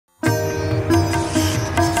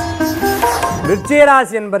விருச்சிக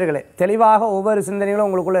ராசி என்பர்களே, தெளிவாக ஒவ்வொரு சிந்தனைகளும்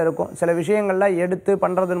உங்களுக்குள்ளே இருக்கும். சில விஷயங்கள்லாம் எடுத்து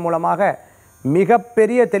பண்ணுறதன் மூலமாக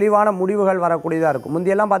மிகப்பெரிய தெளிவான முடிவுகள் வரக்கூடியதாக இருக்கும்.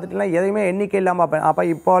 முந்தியெல்லாம் பார்த்துட்டீங்கன்னா எதையுமே எண்ணிக்கை இல்லாமல் பார்ப்பேன். அப்போ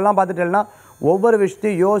இப்போல்லாம் பார்த்துட்டேன்னா ஒவ்வொரு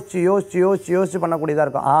விஷயத்தையும் யோசித்து பண்ணக்கூடியதாக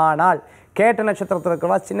இருக்கும். ஆனால் கேட்ட நட்சத்திரத்தில்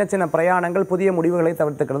இருக்கிறவா சின்ன சின்ன பிரயாணங்கள், புதிய முடிவுகளை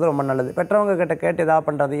தவிர்த்துக்கிறது ரொம்ப நல்லது. பெற்றவங்க கிட்ட கேட்டு எதாவது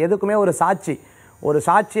பண்ணுறது, எதுக்குமே ஒரு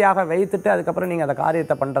சாட்சியாக வைத்துட்டு அதுக்கப்புறம் நீங்கள் அந்த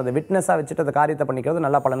காரியத்தை பண்ணுறது, விட்னஸாக வச்சுட்டு அந்த காரியத்தை பண்ணிக்கிறது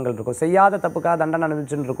நல்ல பலன்கள் இருக்கும். செய்யாத தப்புக்காக தண்டனை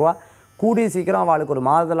அனுபவிச்சுட்டு இருக்குவா கூடிய சீக்கிரம் அவளுக்கு ஒரு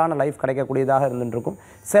மாறுதலான லைஃப் கிடைக்கக்கூடியதாக இருந்துருக்கும்.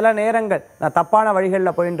 சில நேரங்கள் நான் தப்பான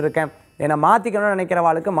வழிகளில் போயின்னு இருக்கேன், என்னை மாற்றிக்கணும்னு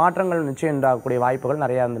நினைக்கிறவாளுக்கு மாற்றங்கள் நிச்சயம் உண்டாகக்கூடிய வாய்ப்புகள்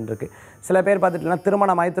நிறையா இருந்துருக்கு. சில பேர் பார்த்துட்டுனா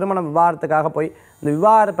திருமண விவாகரத்துக்காக போய் இந்த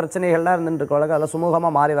விவாக பிரச்சனைகள்லாம் இருந்துருக்கவளுக்கு அதில்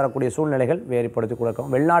சுமூகமாக மாறி வரக்கூடிய சூழ்நிலைகள் வேறுபடுத்தி கொடுக்கும்.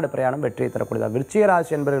 வெளிநாடு பிரயாணம் வெற்றியை தரக்கூடியதாக. விருச்சிக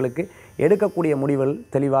ராசி என்பவர்களுக்கு எடுக்கக்கூடிய முடிவுகள்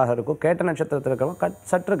தெளிவாக இருக்கும். கேட்ட நட்சத்திரத்தில் இருக்கிறவங்க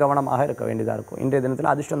சற்று கவனமாக இருக்க வேண்டியதாக இருக்கும். இன்றைய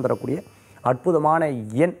தினத்தில் அதிர்ஷ்டம் தரக்கூடிய அற்புதமான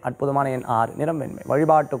எண் 6, நிறம் வெண்மை.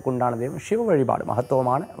 வழிபாட்டுக்குண்டான தெய்வம் சிவ வழிபாடு,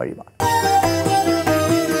 மகத்துவமான வழிபாடு.